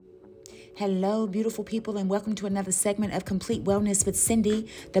Hello, beautiful people, and welcome to another segment of Complete Wellness with Cindy,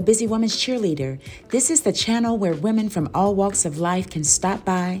 the Busy Woman's Cheerleader. This is the channel where women from all walks of life can stop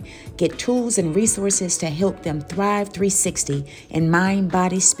by, get tools and resources to help them thrive 360 in mind,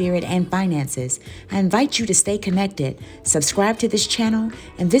 body, spirit, and finances. I invite you to stay connected, subscribe to this channel,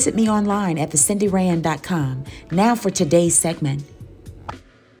 and visit me online at thecindyrand.com. Now for today's segment.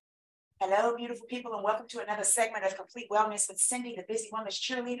 Hello, beautiful people, and welcome to another segment of Complete Wellness with Cindy, the Busy Woman's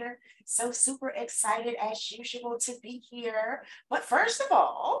Cheerleader. So super excited as usual to be here. But first of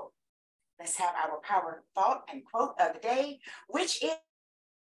all, let's have our power thought and quote of the day, which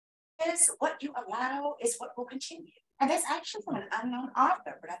is what you allow is what will continue. And that's actually from an unknown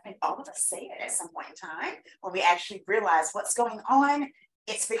author, but I think all of us say it at some point in time when we actually realize what's going on.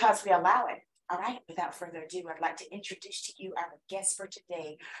 It's because we allow it. All right, without further ado, I'd like to introduce to you our guest for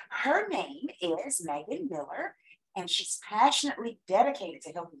today. Her name is Megan Miller, and she's passionately dedicated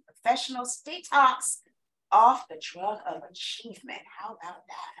to helping professionals detox off the drug of achievement. How about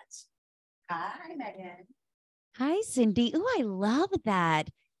that? Hi, Megan. Hi, Cindy. Oh, I love that.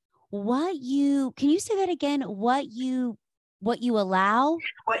 Can you say that again? What you allow?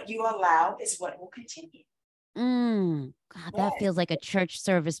 What you allow is what will continue. God, that Yes. feels like a church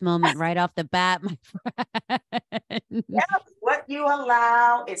service moment right off the bat, my friend. Yeah, what you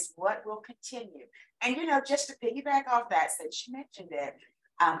allow is what will continue. And just to piggyback off that, since you mentioned it,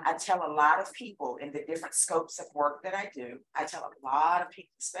 I tell a lot of people in the different scopes of work that I do. I tell a lot of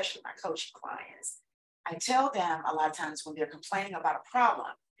people, especially my coaching clients. I tell them a lot of times when they're complaining about a problem,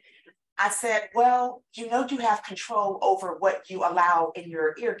 I said, well, you have control over what you allow in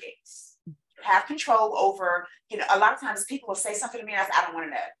your ear gates. You have control over, a lot of times people will say something to me and I say, I don't want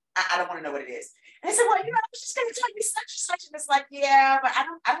to know. I don't want to know what it is. And they say, well, I was just going to tell you such and such. And it's like, yeah, but I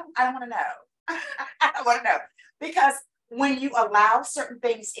don't want to know. I don't want to know. Because when you allow certain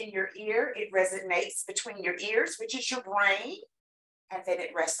things in your ear, it resonates between your ears, which is your brain, and then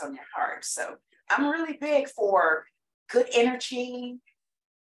it rests on your heart. So I'm really big for good energy,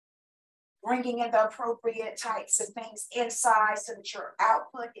 bringing in the appropriate types of things inside so that your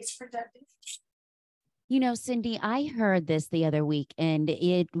output is productive. Cindy, I heard this the other week and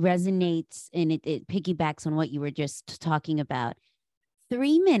it resonates and it piggybacks on what you were just talking about.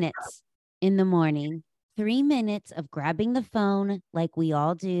 3 minutes in the morning, 3 minutes of grabbing the phone like we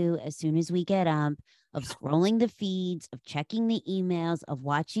all do as soon as we get up, of scrolling the feeds, of checking the emails, of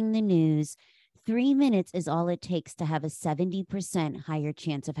watching the news. 3 minutes is all it takes to have a 70% higher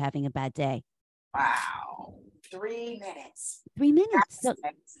chance of having a bad day. Wow. 3 minutes. 3 minutes.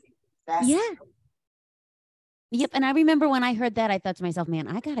 That's yeah. Yep. And I remember when I heard that, I thought to myself, man,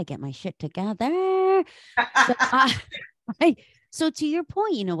 I got to get my shit together. So to your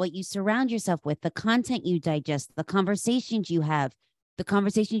point, what you surround yourself with, the content you digest, the conversations you have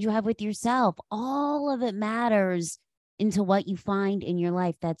with yourself, all of it matters into what you find in your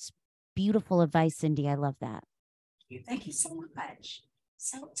life. That's beautiful advice, Cindy. I love that. Thank you so much.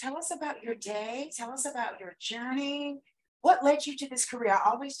 So tell us about your day. Tell us about your journey. What led you to this career? I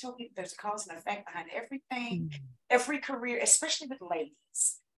always told you there's a cause and effect behind everything, every career, especially with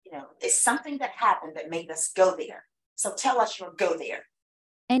ladies. It's something that happened that made us go there. So tell us your go there.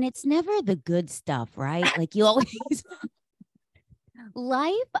 And it's never the good stuff, right? Like you always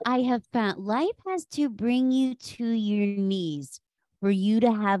I have found life has to bring you to your knees for you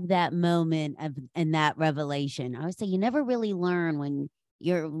to have that moment and that revelation. I would say you never really learn when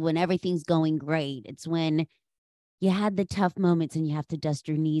everything's going great. It's when you had the tough moments and you have to dust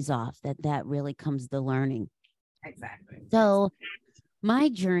your knees off that really comes the learning. Exactly. So my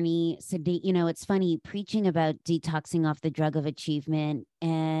journey, Cindy, it's funny preaching about detoxing off the drug of achievement,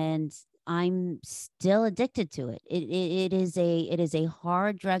 and I'm still addicted to it. It is a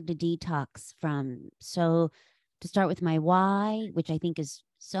hard drug to detox from. So to start with my why, which I think is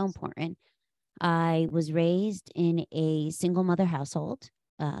so important, I was raised in a single mother household.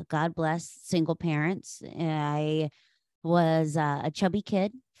 God bless single parents. I was a chubby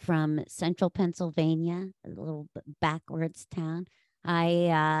kid from central Pennsylvania, a little backwards town.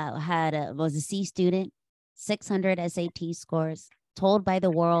 I was a C student, 600 SAT scores, told by the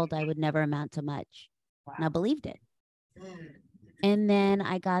world I would never amount to much. Wow. And I believed it. And then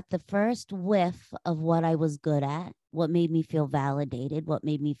I got the first whiff of what I was good at, what made me feel validated, what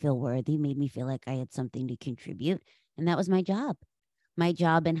made me feel worthy, made me feel like I had something to contribute. And that was my job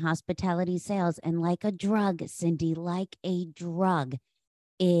in hospitality sales. And like a drug, Cindy, like a drug,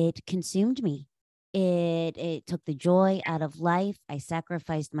 it consumed me. It took the joy out of life. I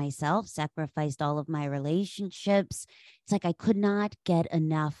sacrificed myself, sacrificed all of my relationships. It's like I could not get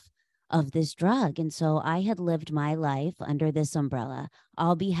enough of this drug. And so I had lived my life under this umbrella.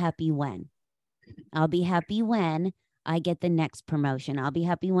 I'll be happy when. I'll be happy when I get the next promotion. I'll be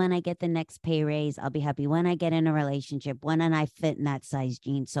happy when I get the next pay raise. I'll be happy when I get in a relationship, when I fit in that size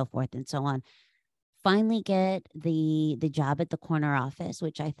jeans, so forth and so on. Finally get the job at the corner office,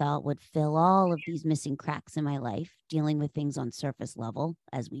 which I thought would fill all of these missing cracks in my life, dealing with things on surface level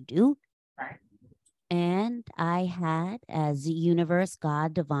as we do. Right. And I had, as universe,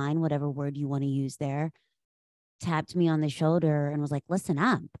 God, divine, whatever word you want to use there, tapped me on the shoulder and was like, listen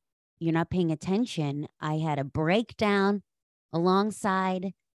up. You're not paying attention. I had a breakdown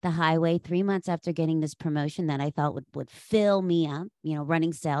alongside the highway 3 months after getting this promotion that I thought would fill me up,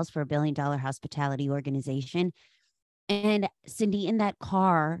 running sales for $1 billion hospitality organization. And Cindy, in that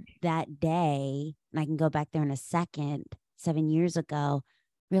car that day, and I can go back there in a second, 7 years ago,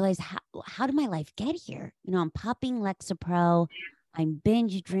 realized how did my life get here? I'm popping Lexapro, I'm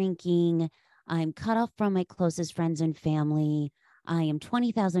binge drinking, I'm cut off from my closest friends and family, I am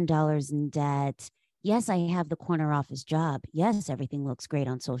 $20,000 in debt. Yes, I have the corner office job. Yes, everything looks great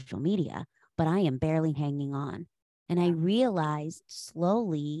on social media, but I am barely hanging on. And I realized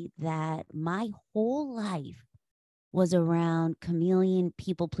slowly that my whole life was around chameleon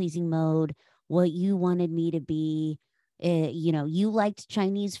people pleasing mode, what you wanted me to be. You liked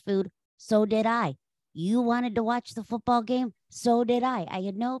Chinese food. So did I. You wanted to watch the football game. So did I. I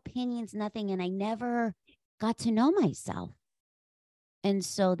had no opinions, nothing. And I never got to know myself. And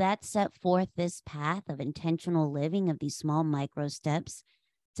so that set forth this path of intentional living, of these small micro steps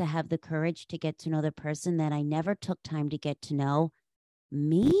to have the courage to get to know the person that I never took time to get to know,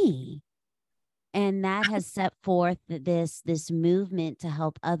 me. And that has set forth this movement to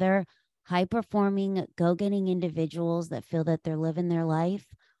help other high performing, go getting individuals that feel that they're living their life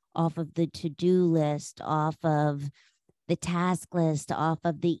off of the to-do list, off of the task list, off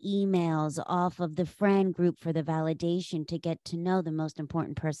of the emails, off of the friend group for the validation, to get to know the most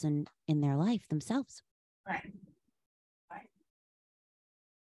important person in their life, themselves. Right. Right.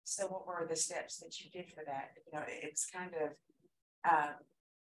 So what were the steps that you did for that? It's kind of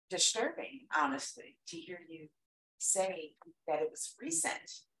disturbing, honestly, to hear you say that it was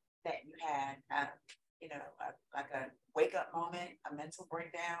recent that you had, like a wake up moment, a mental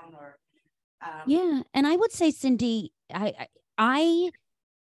breakdown, or. Yeah. And I would say, Cindy, I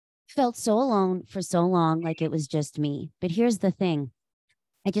felt so alone for so long, like it was just me. But here's the thing.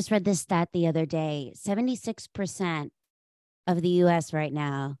 I just read this stat the other day. 76% of the US right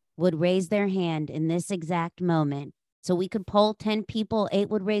now would raise their hand in this exact moment. So we could poll 10 people, 8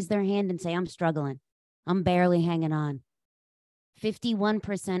 would raise their hand and say, I'm struggling. I'm barely hanging on.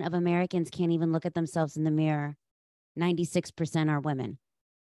 51% of Americans can't even look at themselves in the mirror. 96% are women.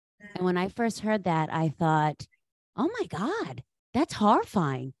 And when I first heard that, I thought, oh my God, that's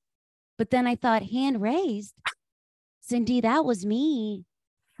horrifying. But then I thought, hand raised. Cindy, that was me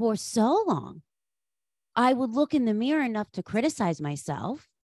for so long. I would look in the mirror enough to criticize myself,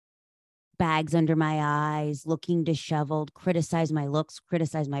 bags under my eyes, looking disheveled, criticize my looks,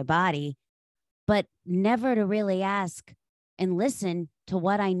 criticize my body, but never to really ask and listen to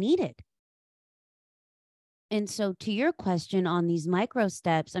what I needed. And so to your question on these micro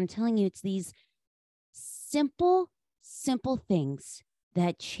steps, I'm telling you, it's these simple things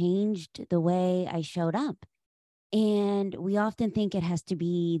that changed the way I showed up. And we often think it has to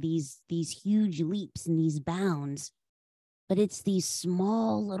be these huge leaps and these bounds, but it's these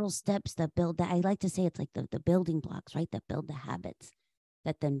small little steps that build that. I like to say it's like the building blocks, right? That build the habits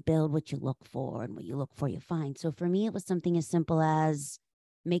that then build what you look for, and what you look for, you find. So for me, it was something as simple as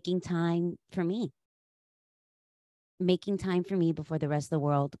making time for me before the rest of the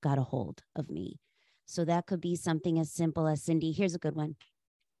world got a hold of me. So that could be something as simple as, Cindy, here's a good one.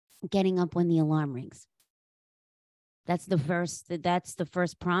 Getting up when the alarm rings. That's the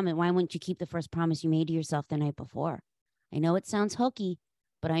first promise. Why wouldn't you keep the first promise you made to yourself the night before? I know it sounds hokey,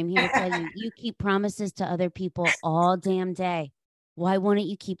 but I'm here to tell you, you keep promises to other people all damn day. Why wouldn't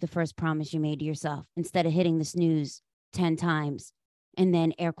you keep the first promise you made to yourself instead of hitting the snooze 10 times and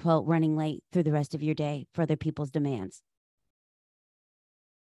then, air quote, running late through the rest of your day for other people's demands?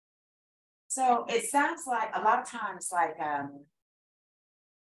 So it sounds like a lot of times, like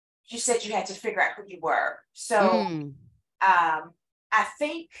you said you had to figure out who you were. So I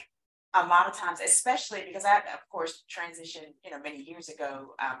think a lot of times, especially because I, of course, transitioned, many years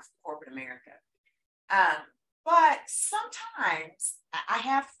ago from corporate America. But sometimes I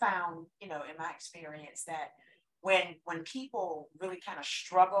have found, in my experience, that when people really kind of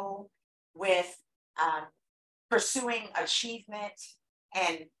struggle with pursuing achievement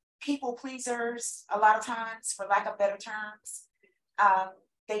and people pleasers, a lot of times, for lack of better terms,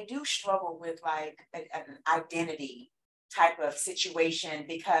 they do struggle with like an identity type of situation,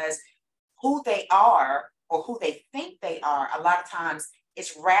 because who they are or who they think they are, a lot of times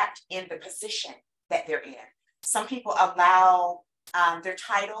is wrapped in the position that they're in. Some people allow their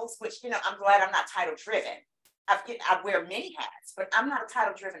titles, which, you know, I'm glad I'm not title driven. I wear many hats, but I'm not a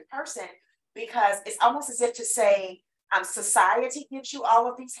title driven person, because it's almost as if to say, society gives you all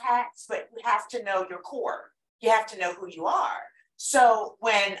of these hats, but you have to know your core. You have to know who you are. So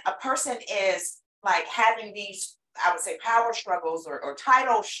when a person is like having these, I would say, power struggles or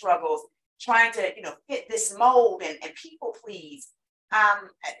title struggles, trying to, you know, fit this mold and people please,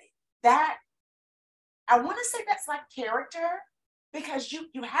 that I want to say that's like character, because you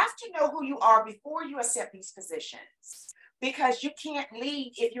have to know who you are before you accept these positions, because you can't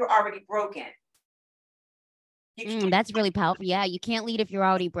lead if you're already broken. That's really powerful. Yeah, you can't lead if you're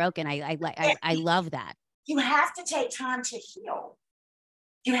already broken. I love that. You have to take time to heal.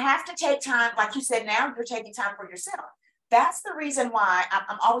 You have to take time, like you said, now you're taking time for yourself. That's the reason why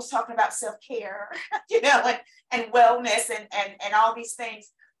I'm always talking about self-care, you know, and wellness and all these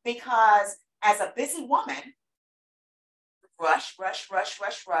things, because as a busy woman, rush, rush, rush,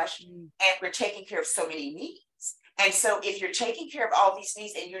 rush, rush, and we're taking care of so many needs. And so if you're taking care of all these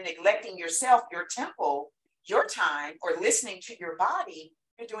needs and you're neglecting yourself, your temple, your time, or listening to your body,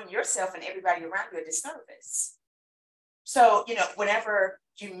 you're doing yourself and everybody around you a disservice. So, you know, whenever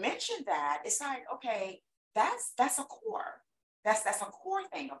you mention that, it's like, okay, that's a core. That's a core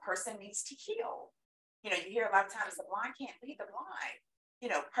thing. A person needs to heal. You know, you hear a lot of times the blind can't lead the blind, you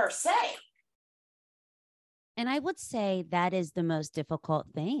know, per se. And I would say that is the most difficult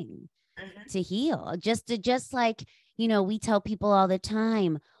thing to heal. Just like, you know, we tell people all the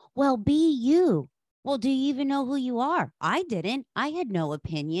time, well, be you. Well, do you even know who you are? I didn't. I had no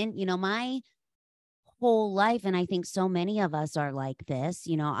opinion. You know, my whole life, and I think so many of us are like this,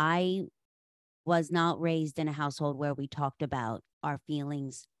 you know, I was not raised in a household where we talked about our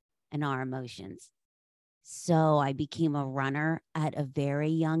feelings and our emotions. So I became a runner at a very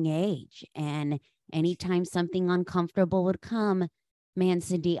young age. And anytime something uncomfortable would come, man,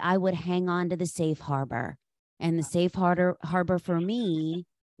 Cindy, I would hang on to the safe harbor. And the safe harbor for me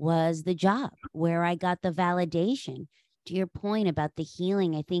was the job where I got the validation. To your point about the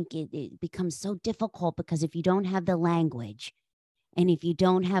healing, I think it becomes so difficult because if you don't have the language and if you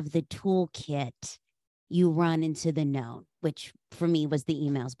don't have the toolkit, you run into the known, which for me was the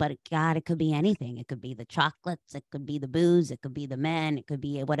emails. But God, it could be anything. It could be the chocolates. It could be the booze. It could be the men. It could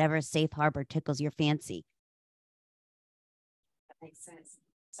be whatever safe harbor tickles your fancy. That makes sense.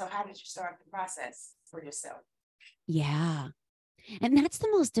 So how did you start the process for yourself? Yeah. And that's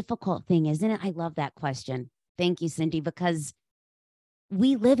the most difficult thing, isn't it? I love that question. Thank you, Cindy, because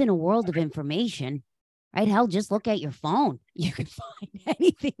we live in a world of information, right? Hell, just look at your phone. You can find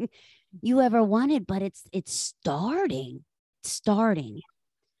anything you ever wanted, but it's starting.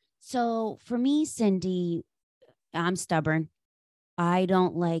 So for me, Cindy, I'm stubborn. I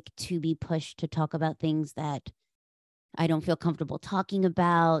don't like to be pushed to talk about things that I don't feel comfortable talking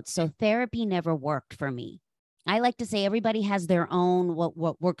about. So therapy never worked for me. I like to say everybody has their own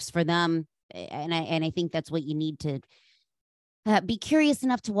what works for them, and I think that's what you need to be curious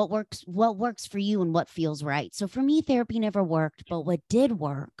enough to what works for you and what feels right. So for me, therapy never worked, but what did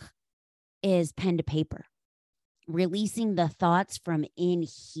work is pen to paper, releasing the thoughts from in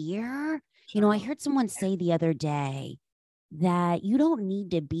here. You know, I heard someone say the other day that you don't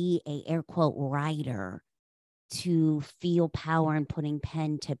need to be a air quote writer to feel power in putting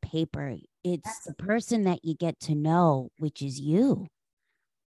pen to paper. It's the person that you get to know, which is you.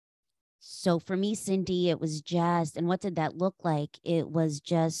 So for me, Cindy, it was just, and what did that look like? It was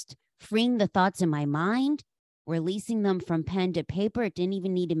just freeing the thoughts in my mind, releasing them from pen to paper. It didn't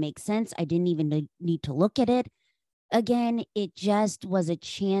even need to make sense. I didn't even need to look at it. Again, it just was a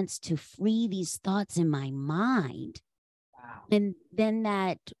chance to free these thoughts in my mind. Wow. And then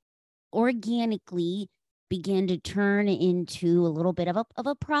that organically began to turn into a little bit of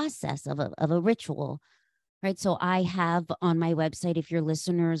a process, of a ritual, right? So I have on my website, if your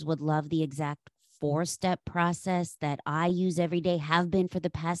listeners would love the exact 4-step process that I use every day, have been for the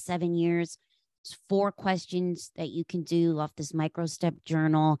past 7 years. It's 4 questions that you can do off this micro step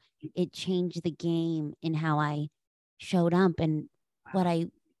journal. It changed the game in how I showed up. And what I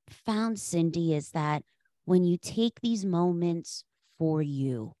found, Cindy, is that when you take these moments for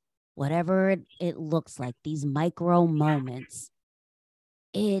you, whatever it looks like, these micro moments,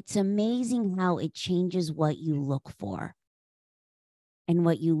 it's amazing how it changes what you look for. And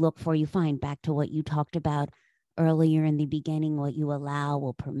what you look for, you find. Back to what you talked about earlier in the beginning, what you allow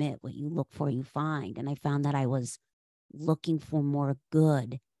will permit, what you look for, you find. And I found that I was looking for more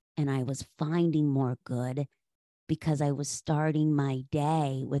good, and I was finding more good because I was starting my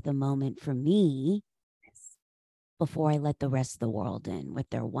day with a moment for me before I let the rest of the world in with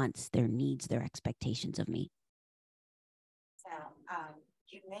their wants, their needs, their expectations of me. Now,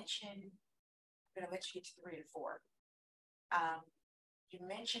 you mentioned, I'm going to let you get to 3 and 4. Um, you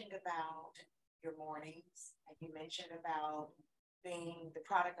mentioned about your mornings, and you mentioned about being the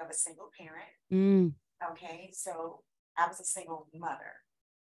product of a single parent. Mm. Okay, so I was a single mother.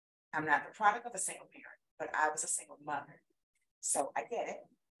 I'm not the product of a single parent, but I was a single mother. So I get it.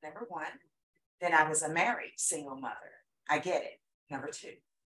 Number one. Then I was a married single mother. I get it. Number 2.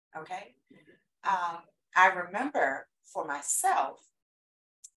 Okay. I remember for myself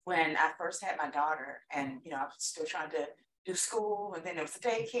when I first had my daughter, and I was still trying to do school, and then it was a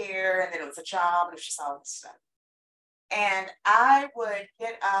daycare, and then it was a job, and it was just all this stuff. And I would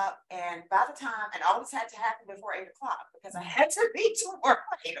get up, and by the time, and all this had to happen before 8 o'clock because I had to be to work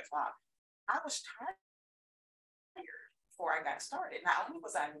by 8 o'clock. I was tired before I got started. Not only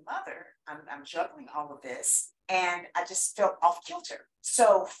was I a mother, I'm juggling all of this, and I just felt off kilter.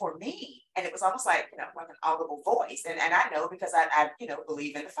 So for me, and it was almost like like an audible voice, and I know because I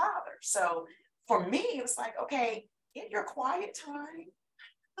believe in the Father. So for me, it was like, okay, get your quiet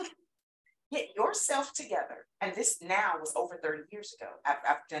time, get yourself together. And this now was over 30 years ago.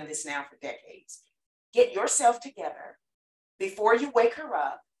 I've done this now for decades. Get yourself together before you wake her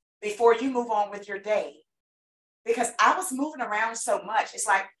up, before you move on with your day. Because I was moving around so much. It's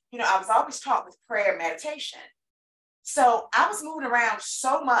like, I was always taught with prayer and meditation. So I was moving around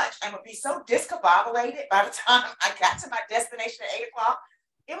so much and would be so discombobulated by the time I got to my destination at 8 o'clock.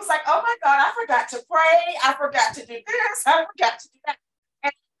 It was like, oh my God, I forgot to pray. I forgot to do this. I forgot to do that.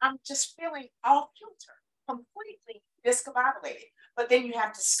 And I'm just feeling off kilter, completely discombobulated. But then you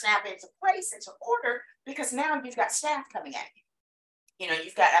have to snap into place, into order, because now you've got staff coming at you.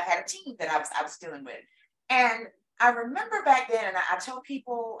 I've had a team that I was dealing with. And I remember back then, and I tell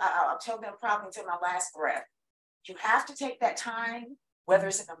people, I'll tell them probably until my last breath, you have to take that time, whether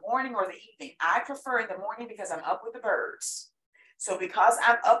it's in the morning or the evening. I prefer in the morning because I'm up with the birds. So because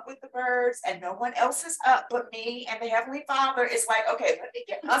I'm up with the birds and no one else is up but me and the Heavenly Father, it's like, okay, let me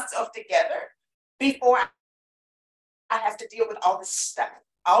get myself together before I have to deal with all this stuff,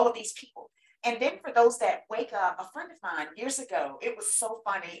 all of these people. And then for those that wake up, a friend of mine years ago, it was so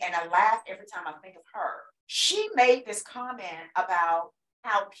funny, and I laugh every time I think of her. She made this comment about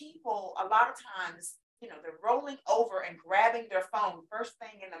how people, a lot of times, they're rolling over and grabbing their phone first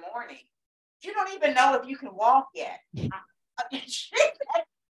thing in the morning. You don't even know if you can walk yet. You can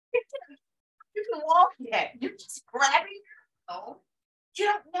walk yet. You're just grabbing your phone. You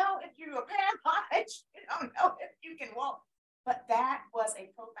don't know if you're paralyzed. You don't know if you can walk. But that was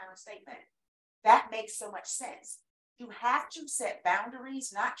a profound statement. That makes so much sense. You have to set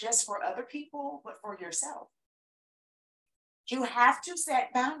boundaries, not just for other people, but for yourself. You have to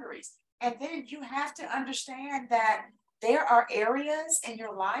set boundaries. And then you have to understand that there are areas in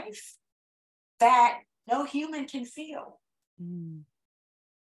your life that no human can feel. Mm-hmm.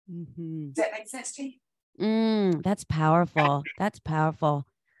 Does that make sense to you? That's powerful. That's powerful.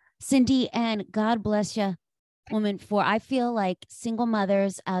 Cindy, and God bless you, woman, for I feel like single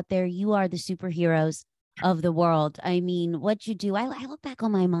mothers out there, you are the superheroes of the world. I mean, what you do, I look back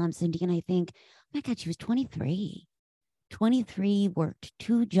on my mom, Cindy, and I think, oh my God, she was 23. 23, worked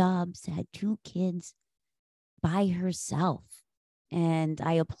 2 jobs, had 2 kids by herself. And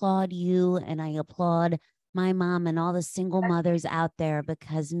I applaud you, and I applaud my mom and all the single mothers out there,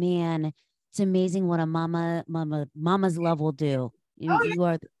 because man, it's amazing what a mama's love will do. You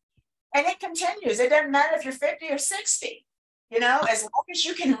are. And it continues. It doesn't matter if you're 50 or 60. As long as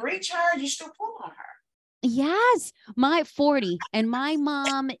you can reach her, you still pull on her. Yes, my 40, and my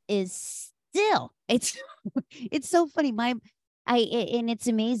mom is still. It's so funny. And it's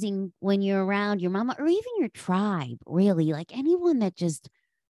amazing when you're around your mama or even your tribe, really, like anyone that just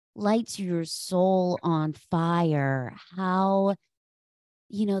lights your soul on fire, how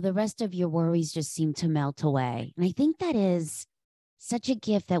the rest of your worries just seem to melt away. And I think that is such a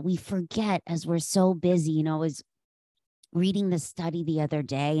gift that we forget as we're so busy. I was reading the study the other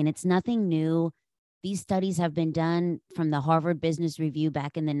day, and it's nothing new. These studies have been done from the Harvard Business Review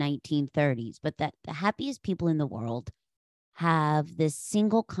back in the 1930s, but that the happiest people in the world have this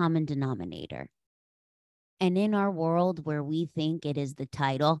single common denominator. And in our world where we think it is the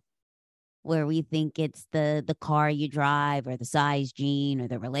title, where we think it's the car you drive or the size jean or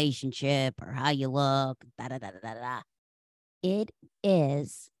the relationship or how you look, da da da da da da, it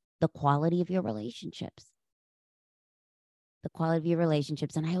is the quality of your relationships. The quality of your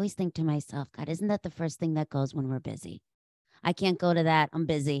relationships. And I always think to myself, God, isn't that the first thing that goes when we're busy? I can't go to that. I'm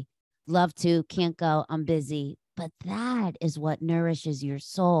busy. Love to, can't go. I'm busy. But that is what nourishes your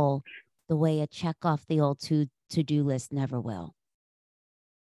soul the way a check off the old to-do list never will.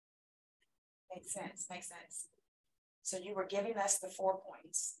 Makes sense. Makes sense. So you were giving us the 4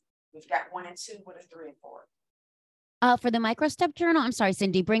 points. We've got 1 and 2. What are 3 and 4? For the micro step journal, I'm sorry,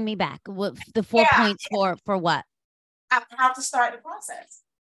 Cindy, bring me back. What the 4 Yeah. points for what? How to start the process.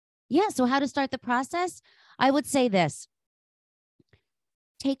 Yeah. So how to start the process? I would say this.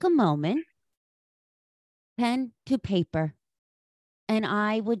 Take a moment, pen to paper, and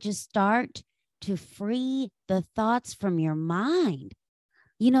I would just start to free the thoughts from your mind.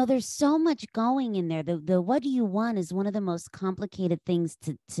 You know, there's so much going in there. The what do you want is one of the most complicated things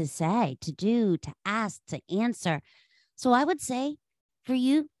to say, to do, to ask, to answer. So I would say for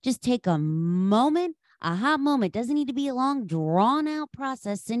you, just take a moment, a hot moment. Doesn't need to be a long, drawn out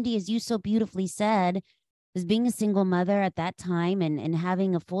process. Cindy, as you so beautifully said, as being a single mother at that time and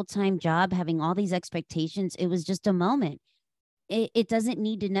having a full-time job, having all these expectations, it was just a moment. It doesn't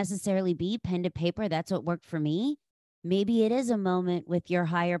need to necessarily be pen to paper. That's what worked for me. Maybe it is a moment with your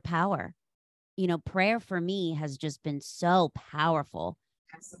higher power. You know, prayer for me has just been so powerful.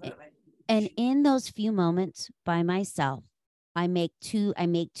 Absolutely. And in those few moments by myself, I make two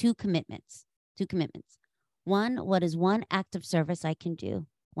commitments. Two commitments. One, what is one act of service I can do?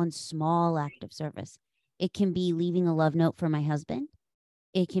 One small act of service. It can be leaving a love note for my husband.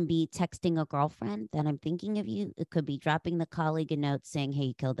 It can be texting a girlfriend that I'm thinking of you. It could be dropping the colleague a note saying, hey,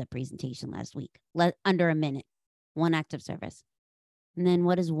 you killed that presentation last week. Under a minute. One act of service. And then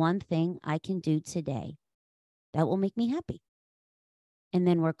what is one thing I can do today that will make me happy? And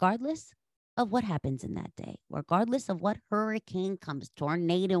then regardless of what happens in that day, regardless of what hurricane comes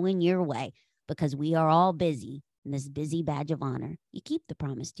tornadoing your way, because we are all busy in this busy badge of honor, you keep the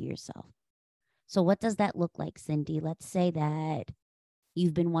promise to yourself. So what does that look like, Cindy? Let's say that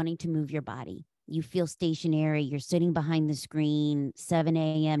you've been wanting to move your body. You feel stationary. You're sitting behind the screen, 7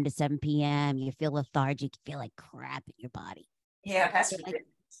 a.m. to 7 p.m. You feel lethargic. You feel like crap in your body. Yeah, that's like,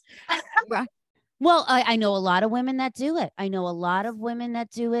 right. Well, I know a lot of women that do it. I know a lot of women that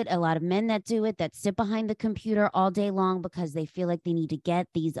do it, a lot of men that do it, that sit behind the computer all day long because they feel like they need to get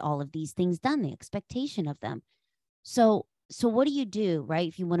all of these things done, the expectation of them. So what do you do, right?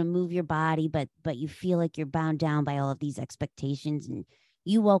 If you want to move your body, but you feel like you're bound down by all of these expectations, and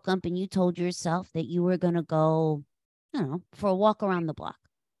you woke up and you told yourself that you were going to go, I don't know, for a walk around the block.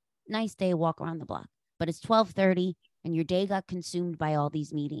 Nice day, walk around the block. But it's 12:30 and your day got consumed by all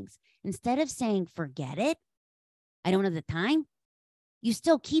these meetings. Instead of saying, forget it, I don't have the time, you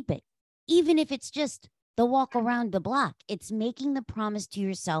still keep it. Even if it's just the walk around the block, it's making the promise to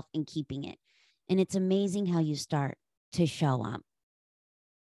yourself and keeping it. And it's amazing how you start to show up.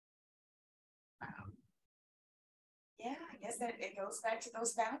 Yeah, I guess that it goes back to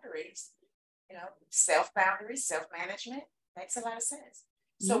those boundaries. You know, self-boundaries, self-management makes a lot of sense.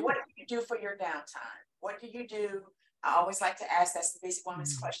 So Yeah. what do you do for your downtime? What do you do? I always like to ask, that's the basic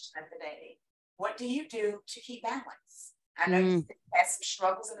woman's question of the day. What do you do to keep balance? I know you've had some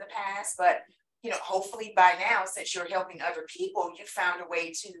struggles in the past, but you know, hopefully by now, since you're helping other people, you found a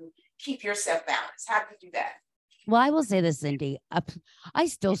way to keep yourself balanced. How do you do that? Well, I will say this, Cindy. I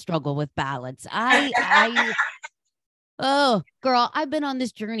still struggle with balance. Oh, girl, I've been on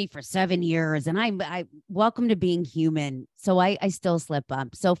this journey for 7 years, and I welcome to being human. So I still slip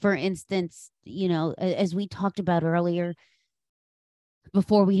up. So for instance, you know, as we talked about earlier,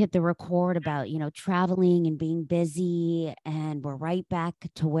 before we hit the record about, you know, traveling and being busy, and we're right back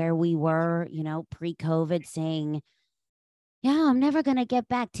to where we were, you know, pre-COVID, saying, yeah, I'm never going to get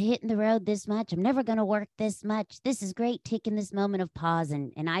back to hitting the road this much. I'm never going to work this much. This is great, taking this moment of pause.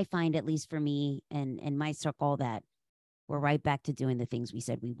 And I find, at least for me and my circle, that we're right back to doing the things we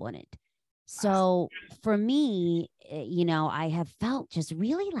said we wouldn't. So for me, you know, I have felt just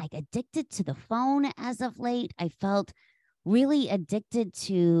really like addicted to the phone as of late. I felt really addicted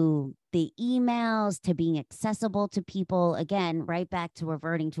to the emails, to being accessible to people. Again, right back to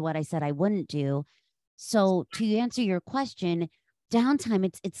reverting to what I said I wouldn't do. So to answer your question,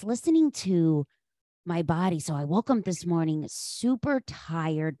 downtime, it's listening to my body. So I woke up this morning super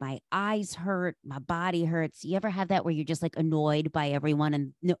tired. My eyes hurt. My body hurts. You ever have that where you're just like annoyed by everyone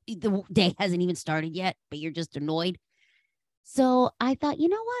and no, the day hasn't even started yet, but you're just annoyed? So I thought, you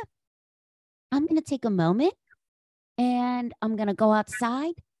know what? I'm going to take a moment and I'm going to go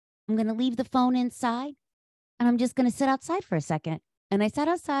outside. I'm going to leave the phone inside and I'm just going to sit outside for a second. And I sat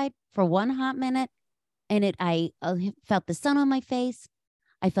outside for 1 hot minute, and I felt the sun on my face.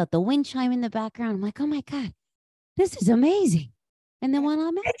 I felt the wind chime in the background. I'm like, oh my God, this is amazing. And then while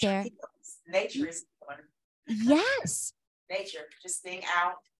I'm out there, Nature is yes, nature, just being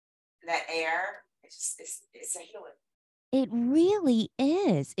out in that air. It's a healing. It really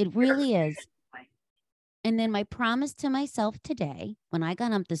is. It really is. And then my promise to myself today, when I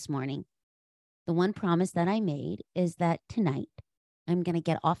got up this morning, the one promise that I made is that tonight I'm going to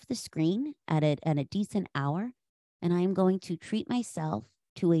get off the screen at a decent hour, and I'm going to treat myself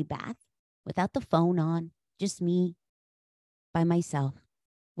to a bath without the phone on, just me by myself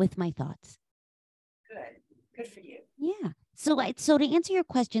with my thoughts. Good for you. Yeah. So to answer your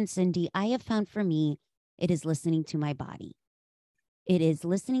question, Cindy, I have found for me, it is listening to my body. It is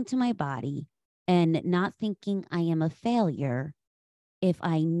listening to my body and not thinking I am a failure if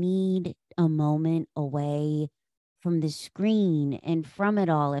I need a moment away from the screen and from it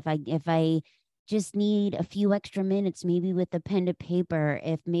all. If I just need a few extra minutes, maybe with a pen to paper,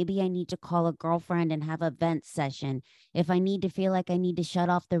 if maybe I need to call a girlfriend and have a vent session, if I need to feel like I need to shut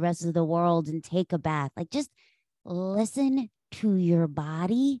off the rest of the world and take a bath, like just listen to your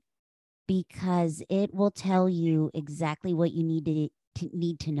body, because it will tell you exactly what you need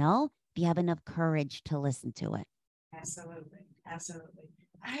to know if you have enough courage to listen to it. Absolutely. Absolutely.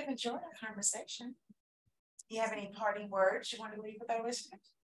 I have enjoyed our conversation. Do you have any parting words you want to leave with our listeners?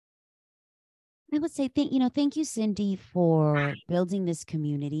 I would say, thank you, Cindy, for building this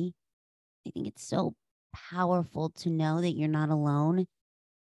community. I think it's so powerful to know that you're not alone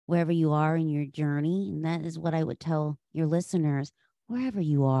wherever you are in your journey. And that is what I would tell your listeners, wherever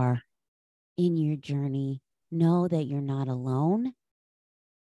you are in your journey, know that you're not alone.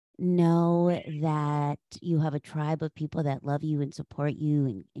 Know that you have a tribe of people that love you and support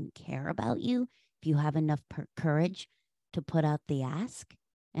you and care about you. If you have enough courage to put out the ask.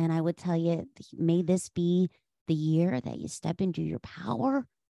 And I would tell you, may this be the year that you step into your power.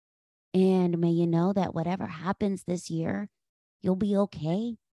 And may you know that whatever happens this year, you'll be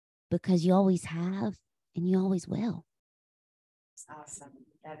okay, because you always have and you always will. It's awesome.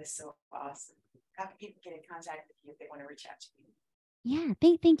 That is so awesome. How can people get in contact with you if they want to reach out to you? Yeah,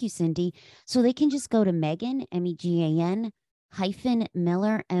 thank you, Cindy. So they can just go to Megan, MEGAN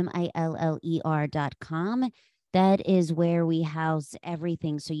 -Miller, MILLER.com. That is where we house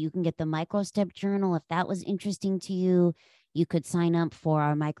everything. So you can get the Microstep Journal if that was interesting to you. You could sign up for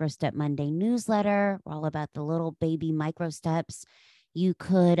our Microstep Monday newsletter. We're all about the little baby micro steps. You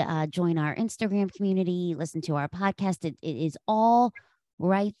could join our Instagram community, listen to our podcast. It is all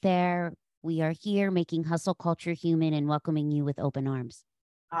right there. We are here making hustle culture human and welcoming you with open arms.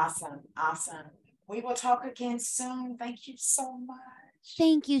 Awesome. Awesome. We will talk again soon. Thank you so much.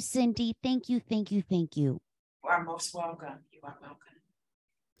 Thank you, Cindy. Thank you. You are most welcome. You are welcome.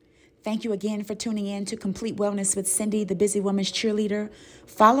 Thank you again for tuning in to Complete Wellness with Cindy, the Busy Woman's Cheerleader.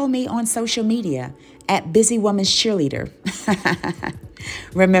 Follow me on social media at Busy Woman's Cheerleader.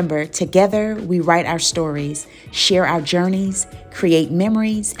 Remember, together we write our stories, share our journeys, create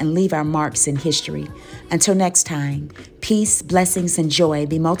memories, and leave our marks in history. Until next time, peace, blessings, and joy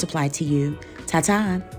be multiplied to you. Ta-ta.